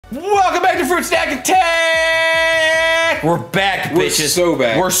Welcome back to Fruit Snack Attack! We're back, bitches. We're so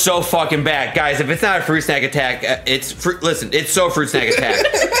back. We're so fucking back. Guys, if it's not a Fruit Snack Attack, listen, it's so Fruit Snack Attack.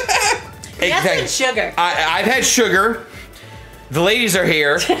 That's sugar. I've had sugar. The ladies are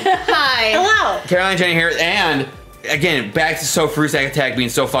here. Hi. Hello. Caroline and Jenny here, and again, back to So Fruit Snack Attack being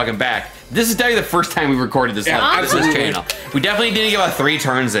so fucking back. This is definitely the first time we recorded this on this channel. We definitely didn't get about 3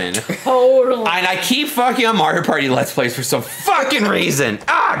 turns in. Totally. And I keep fucking on Mario Party Let's Plays for some fucking reason.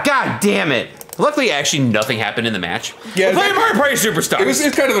 Ah, god damn it. Luckily, actually, nothing happened in the match. Yeah, we're playing Mario Party Superstars.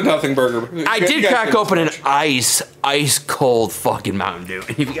 It's kind of a nothing burger. I did crack open an ice cold fucking Mountain Dew.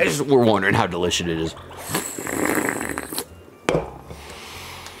 And if you guys were wondering how delicious it is.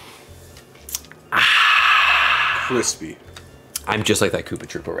 Crispy. I'm just like that Koopa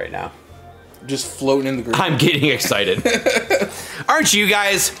Troopa right now. Just floating in the green. I'm getting excited. Aren't you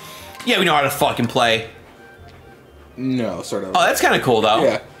guys? Yeah, we know how to fucking play. No, sort of. Oh, that's kind of cool, though.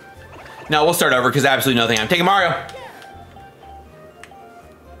 Yeah. No, we'll start over because absolutely nothing. I'm taking Mario.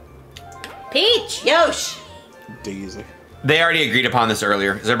 Peach. Yosh. Daisy. They already agreed upon this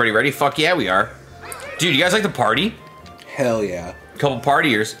earlier. Is everybody ready? Fuck yeah, we are. Dude, you guys like to party? Hell yeah. Couple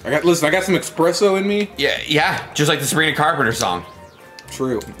partiers. I got some espresso in me. Yeah, just like the Sabrina Carpenter song.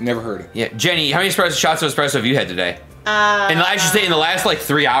 True. Never heard it. Yeah, Jenny, how many shots of espresso have you had today? And I should say in the last like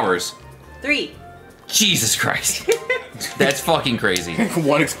 3 hours. 3. Jesus Christ. That's fucking crazy. 1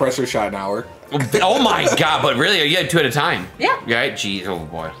 espresso shot an hour. Oh my god, but really, you had 2 at a time? Yeah. Right? Jeez, oh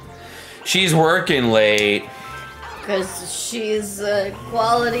boy. She's working late. Because she's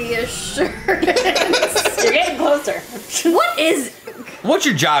quality assurance. You're getting closer. What's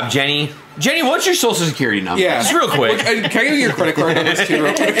your job, Jenny? Jenny, what's your social security number? Yeah. Just real quick. Can I give you your credit card numbers too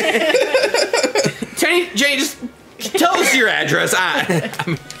real quick? Jenny, just tell us your address.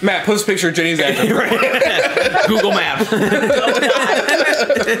 Matt, post a picture of Jenny's address. Google Map.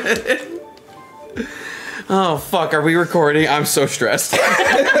 Oh, fuck. Are we recording? I'm so stressed. I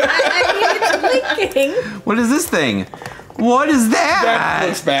mean, it's blinking. What is this thing? What is that? That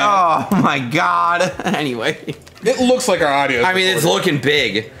looks bad. Oh, my God. Anyway. It looks like our audio. I mean, it's looking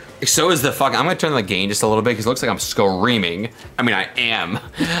big. So is the fuck. I'm going to turn the gain just a little bit because it looks like I'm screaming. I mean, I am.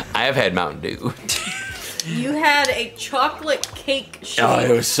 I have had Mountain Dew. You had a chocolate cake shake. Oh,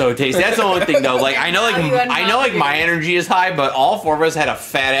 it was so tasty. That's the only thing though. Like I know like my energy is high, but all 4 of us had a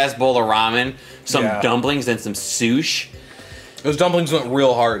fat ass bowl of ramen, some dumplings, and some sushi. Those dumplings went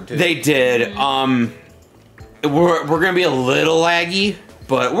real hard too. They did. We're gonna be a little laggy,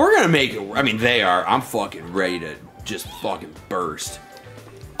 but we're gonna make it. I mean, they are. I'm fucking ready to just fucking burst.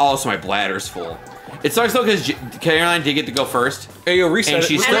 Also, my bladder's full. It sucks though because Caroline did get to go first. Hey, yo, reset. And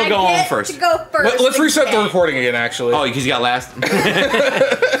she's still going first. To go first. Let's reset the recording again, actually. Oh, because you got last.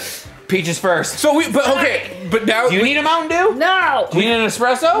 Peaches first. So but now do you need a Mountain Dew? No. Do you need an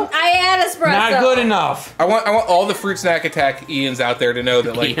espresso? I had espresso. Not good enough. I want all the Fruit Snack Attack Ians out there to know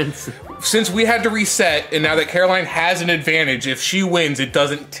that like since we had to reset and now that Caroline has an advantage, if she wins, it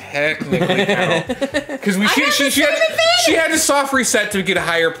doesn't technically count because she had to soft reset to get a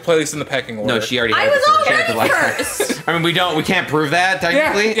higher place in the pecking order. No, she already. I had was the first. already first. I mean, we can't prove that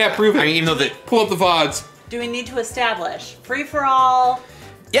technically. Yeah, prove it. I mean, even though pull up the VODs. Do we need to establish free for all?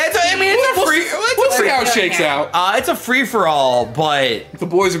 Yeah, it's a free. We'll see how it shakes out. It's a free for all, but the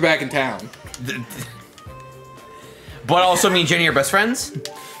boys are back in town. But also, me and Jenny are best friends,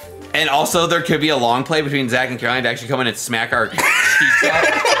 and also there could be a long play between Zach and Caroline to actually come in and smack our cheeks out.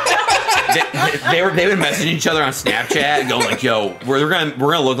 They've been messaging each other on Snapchat, going like, "Yo, we're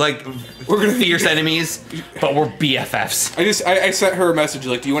gonna look like we're gonna be fierce enemies, but we're BFFs." I sent her a message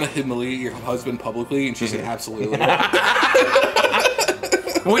like, "Do you want to humiliate your husband publicly?" And she said, "Absolutely."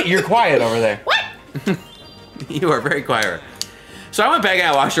 Wait, you're quiet over there. What? You are very quiet. So I went back and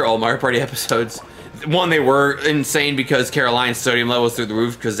I watched our old Mario Party episodes. One, they were insane because Caroline's sodium level was through the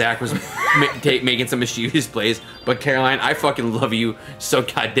roof because Zach was making some mischievous plays. But Caroline, I fucking love you so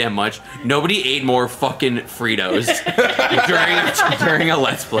goddamn much. Nobody ate more fucking Fritos during a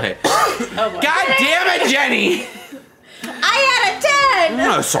Let's Play. Oh God damn it, Jenny! I had a 10!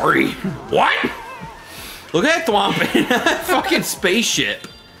 Oh, sorry. What? Look at that thwomp in a fucking spaceship.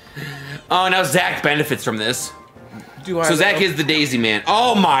 Oh, now Zach benefits from this. So Zach is the Daisy Man.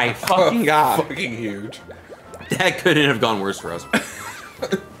 Oh my fucking God. Fucking huge. That couldn't have gone worse for us.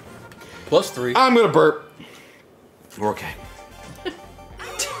 +3. I'm gonna burp. We're okay.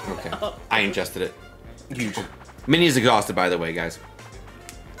 Okay. I ingested it. Huge. Minnie's exhausted, by the way, guys.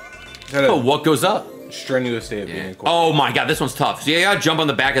 Oh, what goes up? Strenuous day of being cool. Oh my God, this one's tough. So you gotta jump on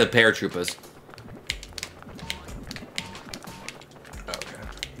the back of the paratroopers.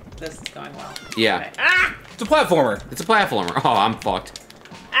 This is going well. Yeah. Okay. Ah! It's a platformer. It's a platformer. Oh, I'm fucked.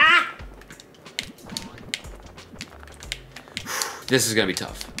 Ah! This is gonna be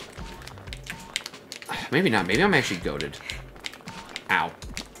tough. Maybe not. Maybe I'm actually goated. Ow.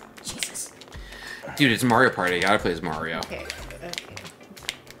 Jesus. Dude, it's Mario Party. I gotta play as Mario. Okay.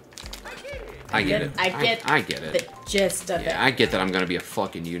 I get it. I get it. the gist of it. Yeah, I get that I'm gonna be a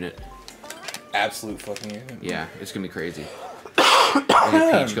fucking unit. Absolute fucking unit. Yeah, it's gonna be crazy. Look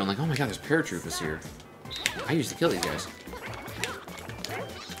at Peach going like, oh my god, there's paratroopers here. I used to kill these guys.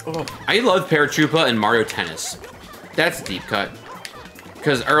 Oh. I love Paratroopa and Mario Tennis. That's a deep cut.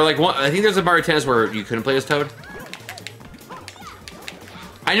 Cause, or like, I think there's a Mario Tennis where you couldn't play as Toad.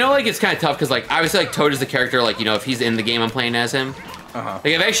 I know, like, it's kind of tough because, like, obviously, like, Toad is the character, like, you know, if he's in the game, I'm playing as him. Like,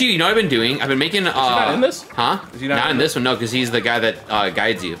 I've actually, you know what I've been doing? I've been making, Is he not in this? Huh? Is he not in this one, no, because he's the guy that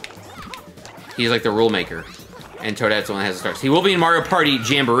guides you. He's, like, the rule maker. And Toadette's the one that has the stars. He will be in Mario Party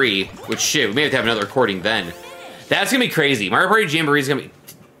Jamboree, which, shit, we may have to have another recording then. That's gonna be crazy. Mario Party Jamboree is gonna be...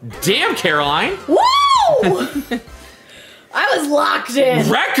 Damn, Caroline! Woo! I was locked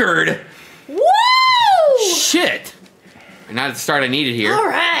in. Record? Woo! Shit! Not the start I needed here. All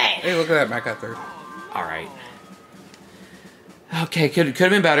right. Hey, look at that. Matt got third. All right. Okay, could have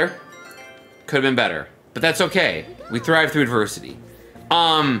been better. Could have been better. But that's okay. We thrive through adversity.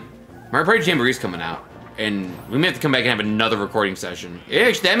 Mario Party Jamboree's coming out. And we may have to come back and have another recording session.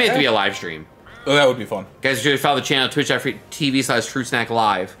 Actually, that may have to be a live stream. Oh, that would be fun. Guys, should follow the channel,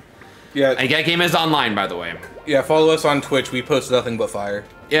 twitch.tv/FruitSnackLive. Yeah. And that game is online, by the way. Yeah, follow us on Twitch. We post nothing but fire.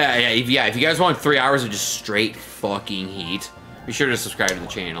 Yeah, if you guys want 3 hours of just straight fucking heat, be sure to subscribe to the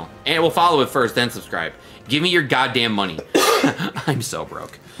channel. And we'll follow it first, then subscribe. Give me your goddamn money. I'm so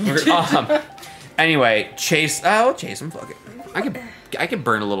broke. Anyway, Chase. I'll chase him. Fuck it. I can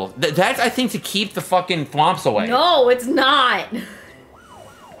burn a little. That's, I think, to keep the fucking thwomps away. No, it's not. Do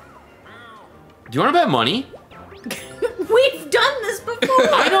you want to bet money? We've done this before.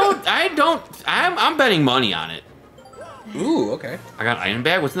 I'm betting money on it. Ooh, okay. I got an item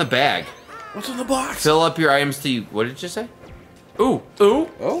bag. What's in the bag? What's in the box? Fill up your items to, what did you say? Ooh.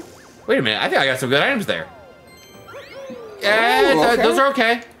 Oh. Wait a minute. I think I got some good items there. Yeah, okay. those are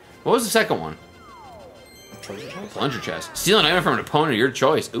okay. What was the second one? Treasure chest? Plunger chest. Steal an item from an opponent of your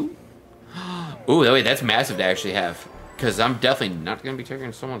choice. Ooh. Ooh, wait, that's massive to actually have. Because I'm definitely not going to be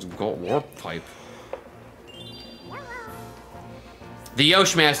taking someone's gold warp pipe. The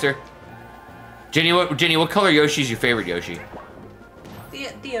Yoshi Master. Jenny, what color Yoshi is your favorite Yoshi? The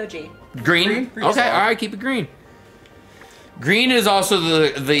OG. Green? Green Okay, solid. alright, keep it green. Green is also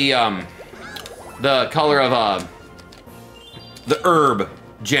the color of the herb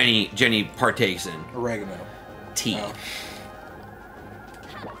Jenny partakes in. Oregano. Tea. Oh.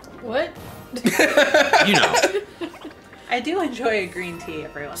 What? You know. I do enjoy a green tea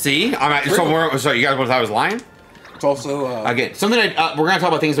every once. See? Sorry, you guys thought I was lying? It's also, Again, something we're gonna talk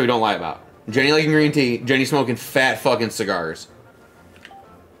about things that we don't lie about. Jenny liking green tea, Jenny smoking fat fucking cigars.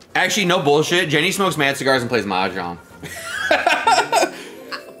 Actually, no bullshit. Jenny smokes mad cigars and plays mahjong.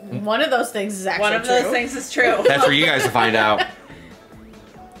 One of those things is actually One of those things is true. That's for you guys to find out.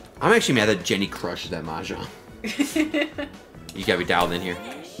 I'm actually mad that Jenny crushes that mahjong. You gotta be dialed in here.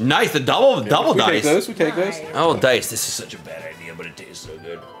 Nice, the double we dice. We take those. Oh, dice. This is such a bad idea, but it tastes so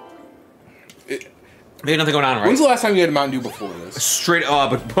good. Maybe nothing going on, right? When's the last time you had a Mountain Dew before this? Straight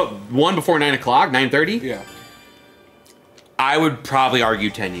but one before 9 o'clock, 9:30? Yeah. I would probably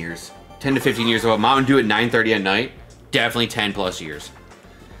argue 10 years. 10 to 15 years of a Mountain Dew at 9:30 at night. Definitely 10 plus years.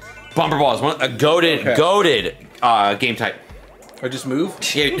 Bumper balls, a goated game type. I just move?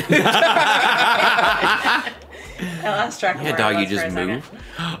 Yeah, I lost track of yeah where dog, I you was just for a move. second.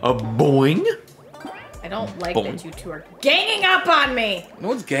 A boing. I don't like Boom. that you two are ganging up on me. No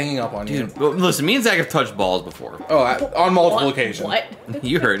one's ganging up on you. Dude, well, listen, me and Zach have touched balls before. Oh, on multiple What? occasions. What?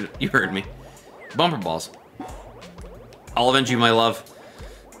 You heard me. Bumper balls. I'll avenge you, my love.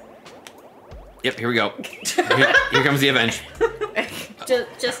 Yep, here we go. Here comes the avenge.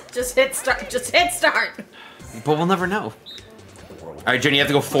 Just hit start. Just hit start. But we'll never know. All right, Jenny, you have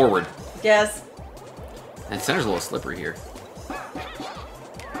to go forward. Yes. And center's a little slippery here.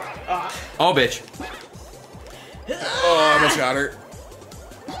 Oh, bitch. Oh, I almost got her.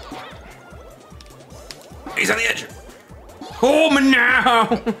 He's on the edge. Hold me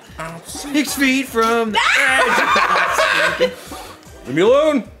now. 6 feet from the edge. Leave me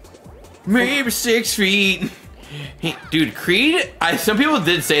alone. Maybe 6 feet. Hey, dude, Creed. Some people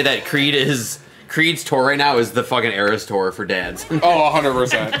did say that Creed's tour right now is the fucking Eras tour for dads. Oh,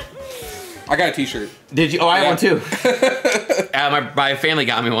 100%. I got a t-shirt. Did you? Oh, I have Yeah. one too. My family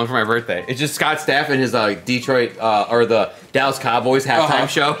got me one for my birthday. It's just Scott Stapp and his Detroit or the Dallas Cowboys halftime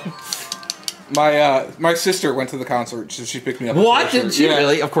show. My sister went to the concert, so she picked me up. What? a Did she Yeah.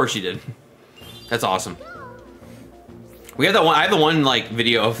 really? Of course she did. That's awesome. We had that one. I have the one like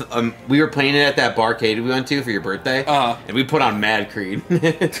video of we were playing it at that barcade we went to for your birthday, and we put on Mad Creed.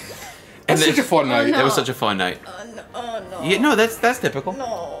 That's such a fun night. no. That was such a fun night. No. Yeah, no, that's typical.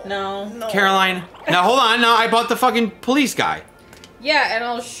 No. Caroline. Now hold on. No, I bought the fucking police guy. Yeah, and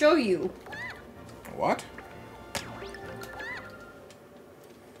I'll show you. What?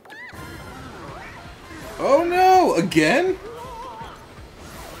 Oh no! Again?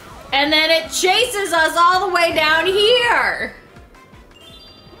 And then it chases us all the way down here.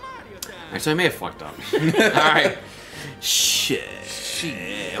 Alright, so I may have fucked up. Alright. Shit.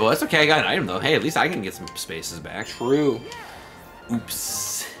 Well, that's okay. I got an item though. Hey, at least I can get some spaces back. True.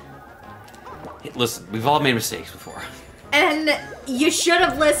 Oops. Hey, listen, we've all made mistakes before. And you should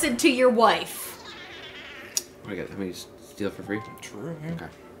have listened to your wife. What do I got? Let me steal it for free. True. Okay.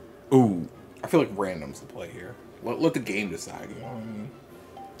 Ooh. I feel like random's the play here. Let the game decide. You know what I mean?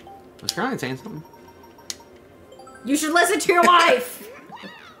 Was Caroline saying something? You should listen to your wife.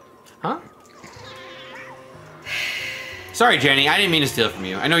 Huh? Sorry, Jenny. I didn't mean to steal it from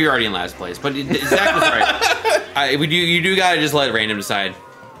you. I know you're already in last place, but Zach was right. You do gotta just let random decide.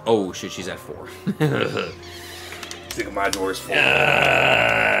 Oh shit, she's at 4. Think of my door's full.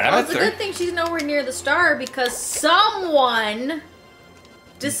 Well, it's a good thing she's nowhere near the star because someone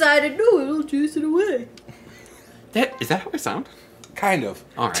decided, no, it'll chase it away. Is that how I sound? Kind of.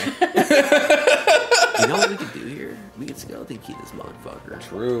 All right. You know what we could do here? We could skeleton key this motherfucker.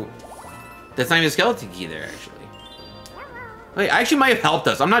 True. That's not even a skeleton key there, actually. Wait, actually might have helped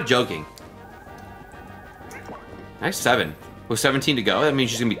us. I'm not joking. Nice 7. With 17 to go, that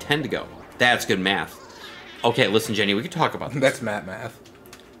means she's gonna be 10 to go. That's good math. Okay, listen, Jenny, we could talk about this. That's math.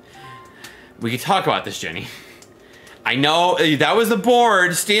 We could talk about this, Jenny. I know that was the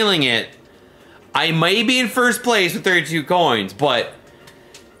board stealing it. I may be in first place with 32 coins, but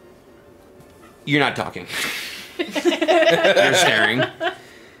you're not talking. You're staring.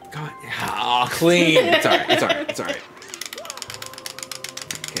 Come on. Oh, Clean. It's alright, it's alright, it's alright.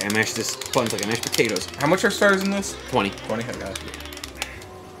 Okay, I mashed this buns like I mashed potatoes. How much are stars in this? 20. 20. I got it.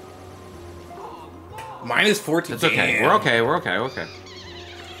 Mine is 14. That's okay. Damn. We're okay, we're okay, we're okay.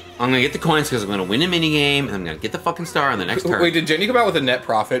 I'm gonna get the coins because I'm gonna win a mini game and I'm gonna get the fucking star on the next turn. Wait, did Jenny come out with a net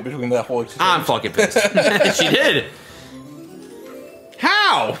profit between that whole exchange? I'm fucking pissed. She did.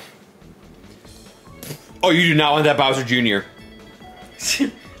 How? Oh, you do not want that Bowser Jr.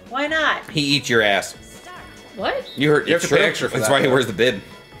 Why not? He eats your ass. What? You heard? You have to pay extra for That's that, why he though. wears the bib.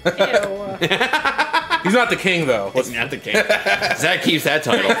 Ew. He's not the king, though. He's not the king. Zach keeps that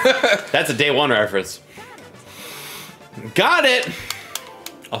title. That's a day 1 reference. Got it.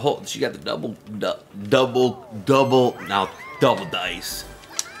 A whole. She got the double dice.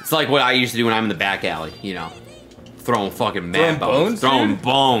 It's like what I used to do when I'm in the back alley. You know, throwing fucking mad bones, throwing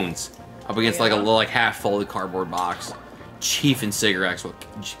bones up against like a little half folded cardboard box. Chief and cigarettes. Well,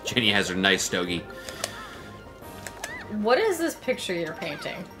 Jenny has her nice stogie. What is this picture you're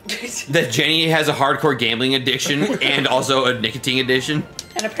painting? That Jenny has a hardcore gambling addiction and also a nicotine addiction.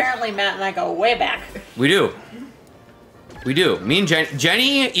 And apparently Matt and I go way back. We do. We do. Me and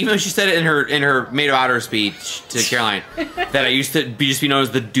Jenny, even though she said it in her Made of Otter speech to Caroline, that I used to be known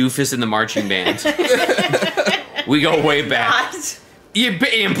as the doofus in the marching band. We go way back. Not. You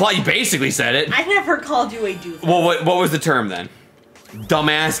basically said it. I never called you a doofus. Well, what was the term then?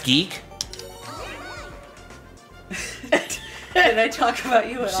 Dumbass geek? Did I talk about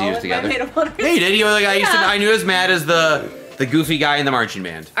you at See all us in together? my Made of Honor? Yeah, you did. You were like, Yeah. I knew as Matt as the goofy guy in the marching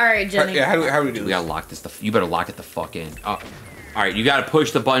band. All right, Jenny. Yeah, how do we do We this? gotta lock this. You better lock it the fuck in. Oh. All right, you gotta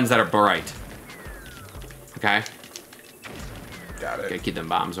push the buttons that are bright. Okay. Got it. Gotta keep them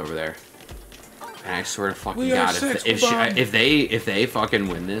bombs over there. And I swear to fucking We are God, six if for bomb. they fucking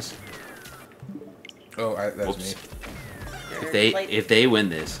win this, Oh, that's Oops. me. if they win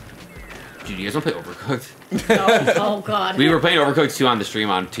this, dude, you guys wanna play Overcooked? Oh God. We were playing Overcooked 2 on the stream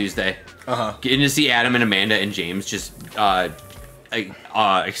on Tuesday. Getting to see Adam and Amanda and James just be a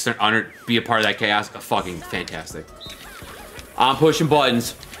part of that chaos, fucking fantastic. I'm pushing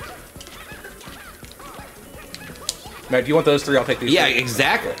buttons. Matt, do you want those 3? I'll take these. Yeah, 3.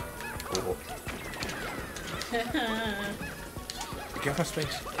 exactly. Cool. Get off my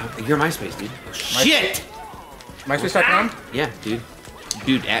space. You're MySpace, dude. Shit! MySpace.com? Yeah, dude.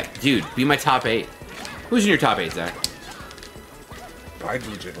 Dude, be my top 8. Who's in your top 8, Zach? I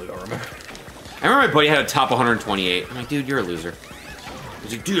legitimately don't remember. I remember my buddy had a top 128. I'm like, dude, you're a loser.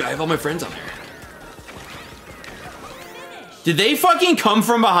 He's like, dude, I have all my friends on there. Did they fucking come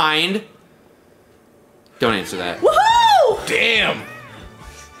from behind? Don't answer that. Woohoo! Damn!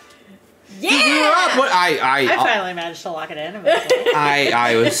 Dude, we were up. Yeah. What? I finally managed to lock it in eventually.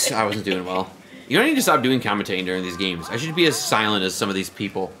 I wasn't doing well. You don't need to stop doing commentating during these games. I should be as silent as some of these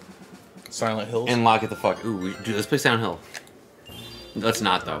people. Silent Hills. And lock it the fuck. Ooh, dude, let's play Silent Hill. Let's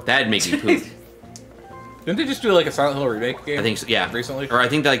not though. That'd make me poop. Didn't they just do like a Silent Hill remake game? I think so. Yeah. Recently. Or I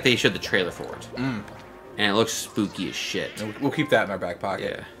think like they showed the trailer for it. And it looks spooky as shit. We'll keep that in our back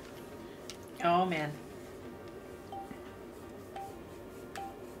pocket. Yeah. Oh man.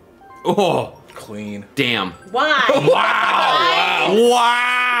 Oh, Clean. damn. Why? Wow.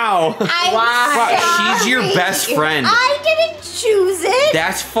 Why? She's your best friend. I didn't choose it.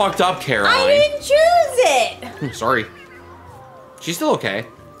 That's fucked up, Caroline. I didn't choose it. Sorry. She's still okay.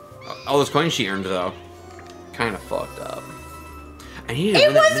 All those coins she earned, though. Kind of fucked up. I need to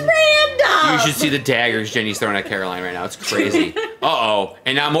It was random. You should see the daggers Jenny's throwing at Caroline right now. It's crazy. Uh-oh.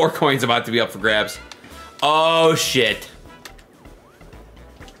 And now more coins about to be up for grabs. Oh, shit.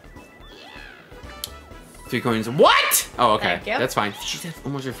 3 coins. What? Oh, okay. Thank you. That's fine. She's at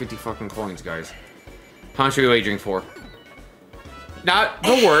almost her 50 fucking coins, guys. How much are we wagering for? Not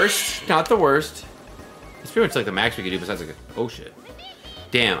the worst. Not the worst. It's pretty much like the max we could do besides like a... Oh, shit.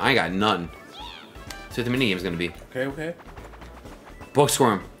 Damn, I ain't got none. So what the minigame's gonna be. Okay. Book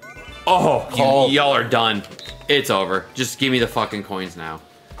Squirm. Oh, Call. y'all are done. It's over. Just give me the fucking coins now.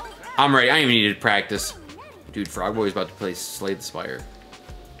 I'm ready. I don't even need to practice. Dude, Frog Boy's about to play Slay the Spire.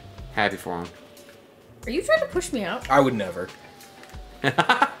 Happy for him. Are you trying to push me out? I would never.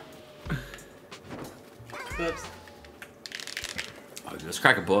 Whoops. Oh, let's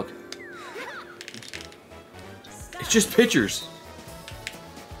crack a book. It's just pictures.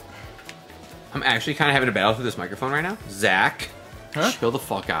 I'm actually kind of having a battle through this microphone right now. Zach, Huh? chill the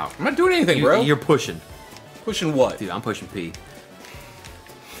fuck out. I'm not doing anything, bro. You're pushing. Pushing what? Dude, I'm pushing P.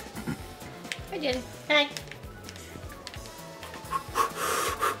 Hi, Jen. Hi.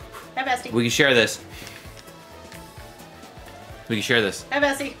 Hi, Bestie. We can share this. We can share this. Hi,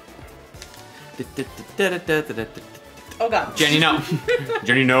 Bestie. Oh, God. Jenny, no.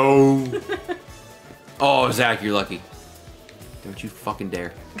 Jenny, no. Oh, Zach, you're lucky. Don't you fucking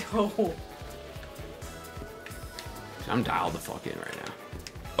dare. Go. I'm dialed the fuck in right now.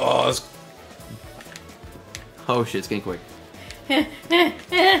 Oh, it's... Oh shit, it's getting quick. I'm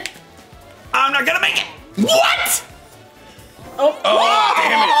not gonna make it! What? Oh,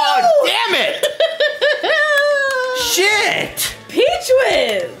 Damn it! Shit! Peach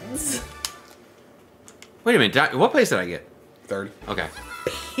wins. Wait a minute, what place did I get? third. Okay.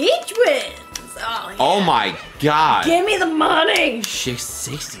 Peach wins. Oh, yeah. Oh my god. Give me the money.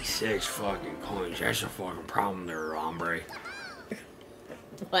 66 fucking coins. That's a fucking problem there, hombre.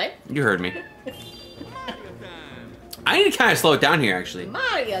 What? You heard me. I need to kind of slow it down here, actually.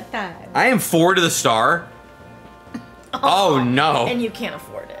 Mario time. I am 4 to the star. Oh no. And you can't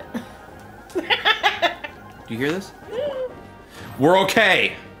afford it. Do you hear this? We're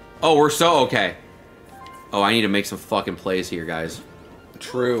okay. Oh, we're so okay. Oh, I need to make some fucking plays here, guys.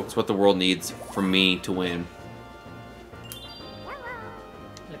 True. That's what the world needs from me to win.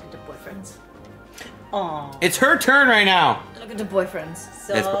 Look at the boyfriends. Aw. It's her turn right now. Look at the boyfriends.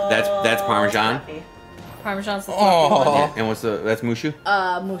 So That's Parmesan. happy. Parmesan's the Oh. fluffy one. Yeah, and what's that's Mushu?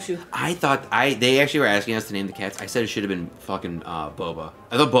 Mushu. I thought they actually were asking us to name the cats. I said it should have been fucking Boba.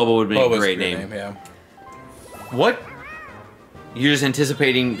 I thought Boba would have been Boba's a great name. Yeah. What? You're just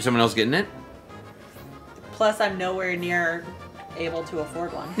anticipating someone else getting it? Plus, I'm nowhere near able to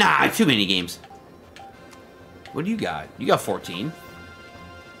afford one. Nah, too many games. What do you got? You got 14.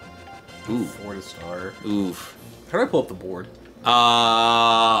 Ooh. 4 to star. Oof. How do I pull up the board?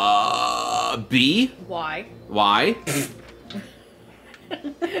 B? Why? Why?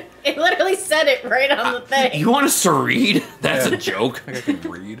 It literally said it right on the thing. You want us to read? That's Yeah. a joke. I think I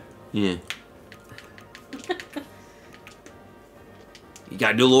can read. Yeah. You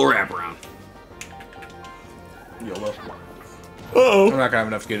gotta do a little wraparound. YOLO. Uh-oh. I'm not gonna have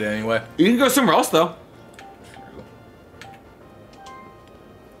enough to get it anyway. You can go somewhere else, though.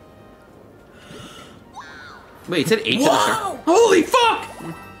 Wait, it said 8 to the star. Holy fuck!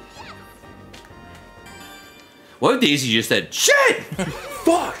 What if Daisy just said, shit!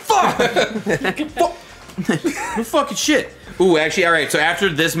 Fuck! Fuck! Fuck! No fucking shit. Ooh, actually, alright, so after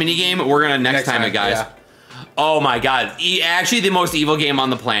this minigame, we're gonna next time it, guys. Yeah. Oh my god. Actually, the most evil game on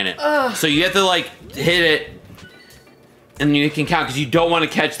the planet. So you have to, like, hit it, and you can count, because you don't want to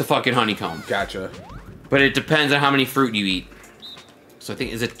catch the fucking honeycomb. Gotcha. But it depends on how many fruit you eat. So I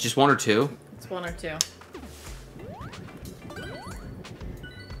think, is it just 1 or 2? It's 1 or 2.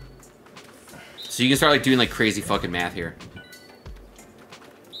 So you can start, like, doing, like, crazy fucking math here.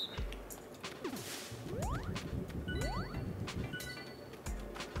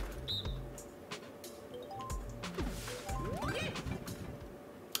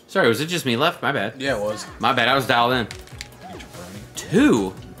 Sorry, was it just me left? My bad. Yeah, it was. My bad, I was dialed in.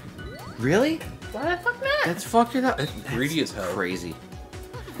 2? Really? Why the fuck not? That's fucked it up. That's Greedy as hell. Crazy.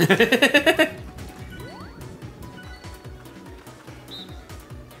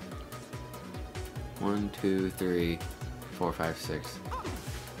 1, 2, 3, 4, 5, 6.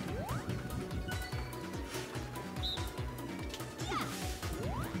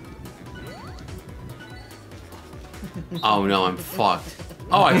 Oh no, I'm fucked.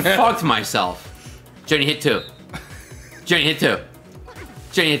 Oh, I fucked myself. Jenny hit 2. Jenny hit 2.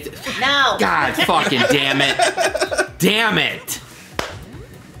 Jenny hit 2. No. God fucking damn it. Damn it.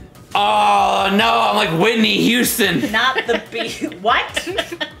 Oh no, I'm like Whitney Houston. Not the bee. What?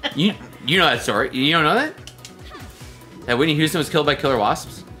 You know that story? You don't know that? That Whitney Houston was killed by killer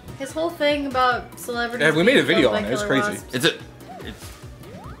wasps? His whole thing about celebrities. Yeah, we made a being video killed on by it. It's killer crazy. wasps.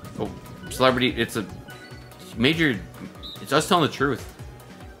 It's celebrity. It's a major. It's us telling the truth,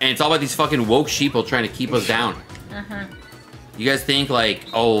 and it's all about these fucking woke sheeple trying to keep us down. You guys think like,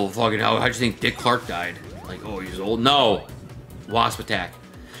 oh fucking how'd you think Dick Clark died? Like, oh he's old. No, wasp attack.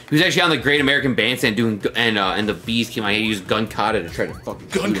 He was actually on the Great American Bandstand doing, and the bees came out. He used gun kata to try to fucking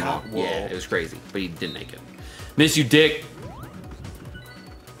shoot him. Gun-kata? Whoa. Yeah, it was crazy, but he didn't make it. Miss you, Dick.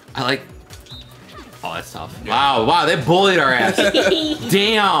 I like. Oh, that's tough. Wow, they bullied our ass.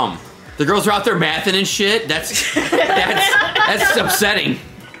 Damn. The girls are out there mathing and shit. That's upsetting.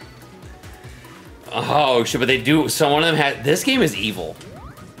 Oh shit, but they do. So one of them had. This game is evil.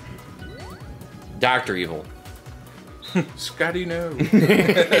 Dr. Evil. Scotty, no.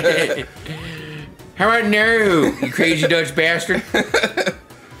 How about no, you crazy Dutch bastard?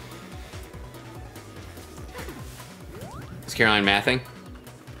 Is Caroline mathing?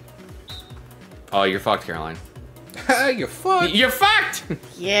 Oh, you're fucked, Caroline. You're fucked. You're fucked!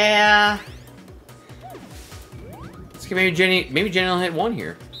 Yeah. Let's get maybe Jenny will hit 1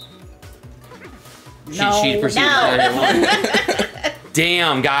 here. No. She'd proceed to hit 1.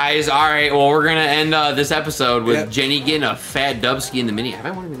 Damn, guys. All right, well, we're going to end this episode with Jenny getting a fat dubski in the mini. Have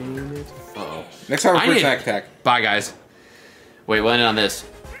I won a mini in this? Uh-oh. Next time I we're need- snack attack. Bye, guys. Wait, we'll end it on this.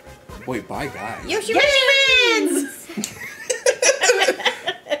 Wait, bye, guys. Yoshi wins!